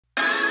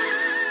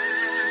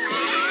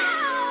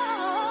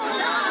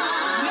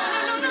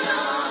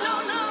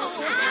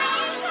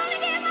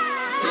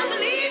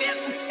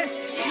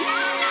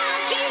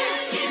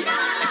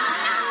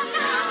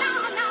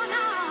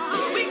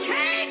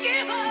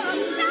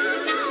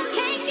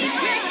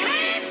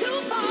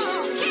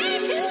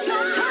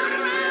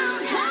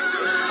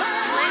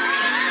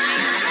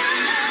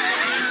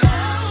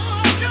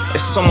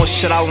so much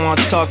shit I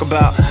wanna talk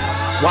about.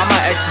 Why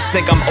my exes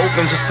think I'm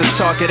open just to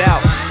talk it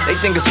out. They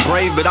think it's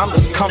brave, but I'm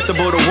just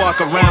comfortable to walk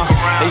around.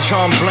 They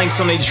drawing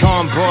blanks on they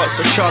drawing boards,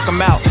 so chalk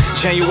them out.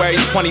 January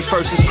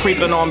 21st is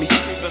creeping on me.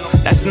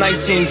 That's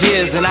 19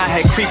 years and I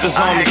had creepers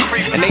on me.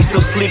 And they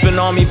still sleeping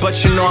on me, but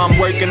you know I'm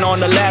working on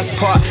the last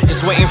part.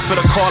 Just waiting for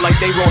the call like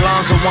they roll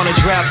Lonzo on a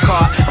draft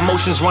card.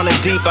 Emotions running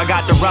deep, I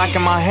got the rock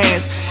in my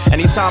hands.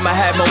 Anytime I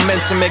had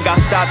momentum, it got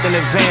stopped in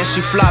advance.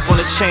 She flop on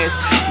a chance.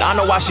 Now I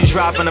know why she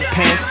dropping her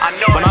pants.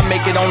 When I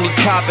make it, only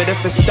cop it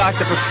if it's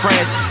stocked up in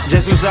France.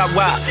 Jesus out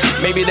wide,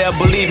 maybe they'll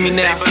believe me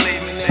now.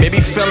 Maybe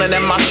feeling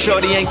that my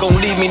shorty ain't gon'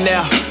 leave me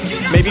now.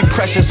 Maybe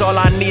pressure's all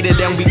I needed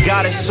and we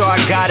got it, so I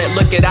got it.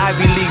 Look at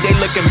Ivy League, they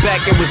looking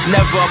back, it was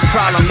never a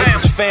problem.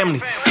 This is family,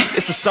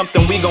 this is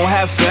something we gon'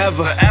 have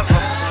forever.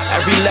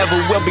 Every level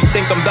we'll be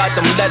thinking about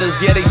them letters,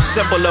 yeah they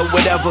simple or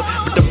whatever.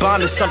 But the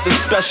bond is something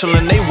special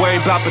and they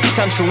worry about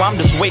potential. I'm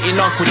just waiting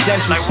on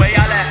credentials.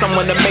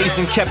 Someone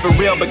amazing kept it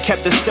real but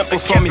kept it simple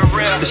for me.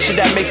 The shit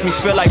that makes me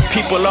feel like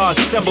people are a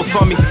symbol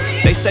for me.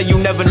 They say you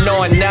never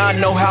know and now I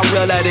know how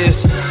real that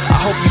is. I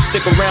hope you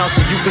stick around so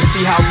you can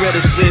see how real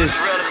this is.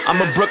 I'm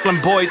a Brooklyn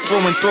boy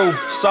through and through.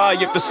 Sorry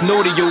if it's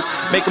new to you.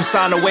 Make them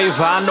sign a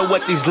waiver. I know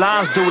what these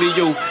lines do to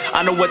you.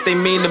 I know what they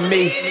mean to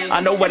me. I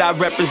know what I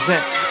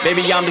represent.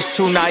 Maybe I'm just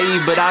too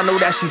naive, but I know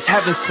that she's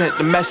heaven sent.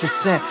 The message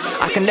sent,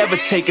 I can never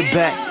take it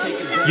back.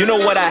 You know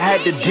what I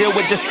had to deal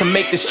with just to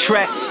make this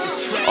track?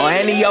 Or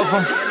any of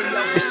them?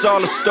 It's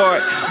all a story,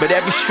 but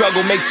every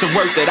struggle makes it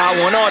worth it. I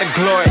want all the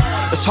glory.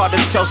 It's hard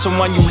to tell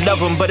someone you love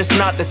them, but it's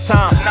not the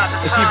time.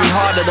 It's even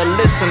harder to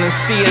listen and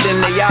see it in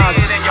their eyes.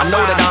 I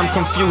know that I'm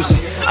confusing,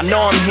 I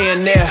know I'm here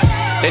and there.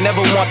 They never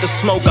want the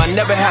smoke, I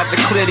never have to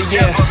clear the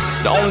air.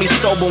 The only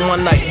sober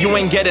one like you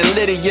ain't getting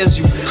litty is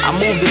you. I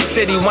move the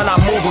city when I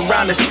move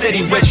around the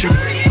city with you.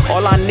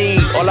 All I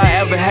need, all I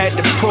ever had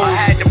to prove.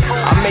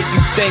 I make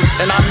you think,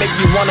 and I make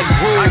you wanna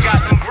groove.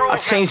 I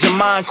change your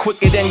mind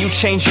quicker than you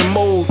change your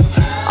mood.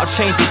 I'll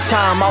change the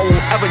time, I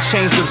won't ever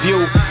change the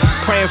view.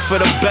 Praying for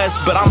the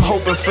best, but I'm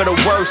hoping for the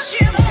worst.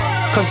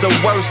 Cause the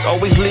worst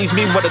always leaves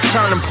me with a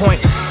turning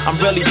point. I'm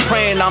really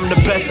praying I'm the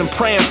best and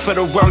praying for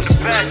the worst.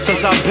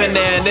 Cause I've been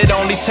there and it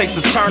only takes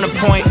a turning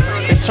point.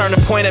 They turn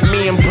a point at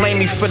me and blame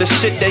me for the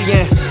shit they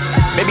in.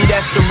 Maybe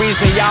that's the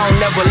reason y'all don't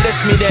never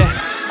list me there.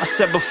 I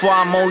said before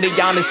I'm only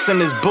honest in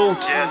this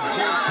booth.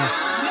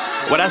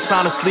 Well, that's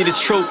honestly the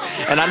truth.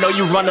 And I know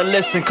you run to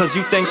listen cause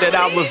you think that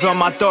I'll reveal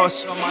my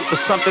thoughts. But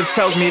something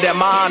tells me that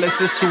my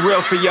honest is too real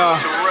for y'all.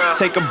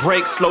 Take a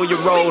break, slow your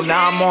roll,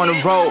 now I'm on the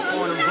road.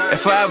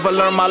 If I ever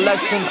learn my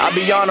lesson, I'll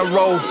be on the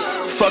road.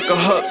 Fuck a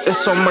hook, there's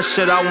so much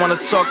shit I wanna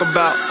talk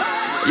about.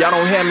 Y'all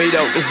don't hear me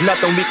though, there's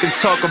nothing we can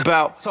talk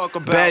about.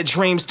 Bad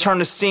dreams turn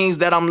to scenes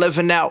that I'm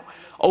living out.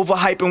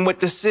 Overhyping what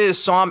this is,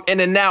 so I'm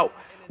in and out.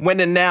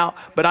 Winning now,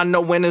 but I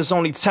know winning's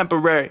only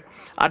temporary.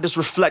 I just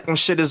reflect when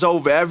shit is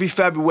over every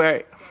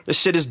February. The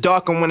shit is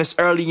darker when it's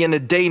early in the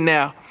day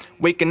now.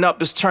 Waking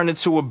up is turning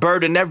to a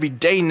burden every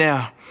day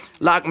now.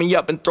 Lock me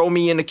up and throw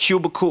me in a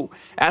cubicle.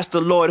 Ask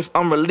the Lord if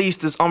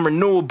unreleased is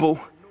unrenewable.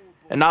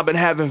 And I've been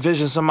having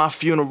visions of my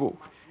funeral.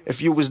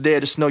 If you was there,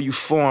 just know you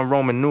 4 in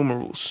Roman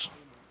numerals.